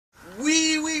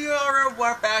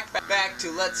we're back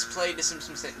to Let's Play the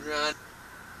Simpsons Hit and Run.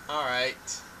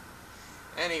 Alright.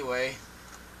 Anyway,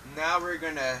 now we're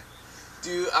gonna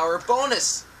do our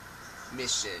bonus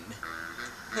mission.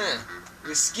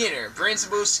 With Skinner,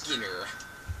 Principal Skinner.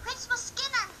 Principal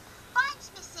Skinner, Bart's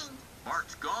missing.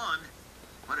 Bart's gone?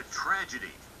 What a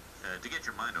tragedy. To get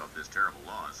your mind off this terrible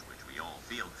loss, which we all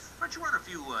feel, why don't you run a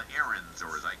few errands,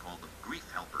 or as I call them, grief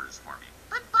helpers for me?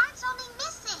 But Bart's only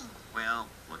missing. Well,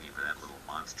 looking for that little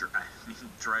monster,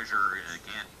 treasure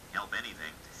can't help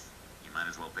anything. You might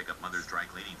as well pick up Mother's dry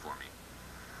cleaning for me.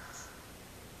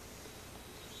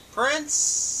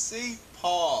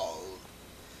 Principal,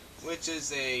 which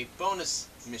is a bonus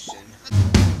mission.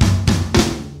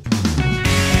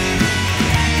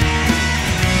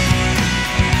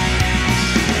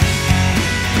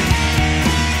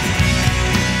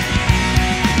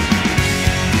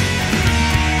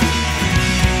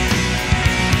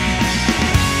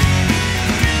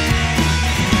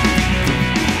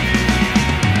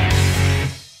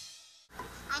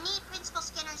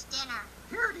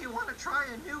 Try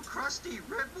a new crusty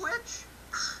ribwich?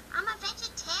 I'm a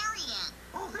vegetarian.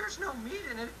 Oh, there's no meat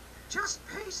in it. Just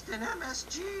paste and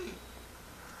MSG.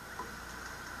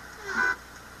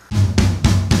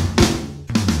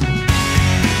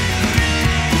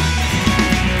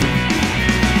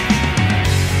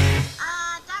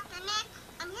 Dr. Nick,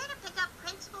 I'm here to pick up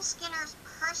Principal Skinner's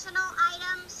personal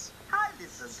items. Hi,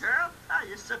 little girl. Oh,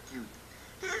 you're so cute.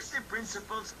 Here's the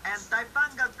principal's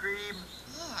anti-fungal cream.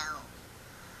 Ew.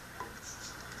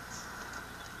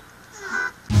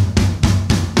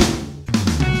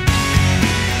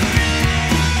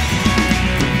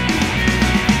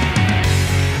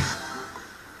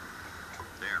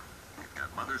 There.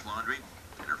 Got Mother's laundry,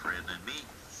 dinner for Edna and me,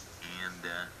 and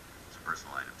some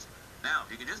personal items. Now,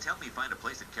 if you can just help me find a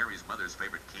place that carries Mother's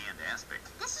favorite canned aspic.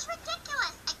 This is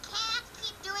ridiculous. I can't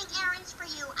keep doing errands for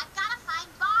you. I've got to find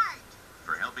Bart.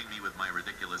 For helping me with my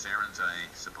ridiculous errands, I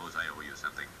suppose I owe you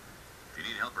something. If you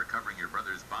need help recovering your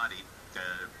brother's body,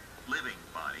 living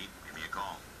body, give me a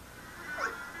call.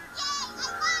 Yay!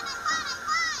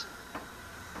 I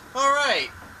won! Alright,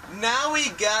 now we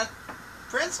got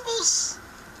Principal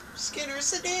Skinner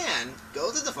sedan.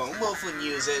 Go to the phone booth and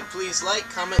use it. Please like,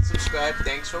 comment, subscribe.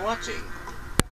 Thanks for watching.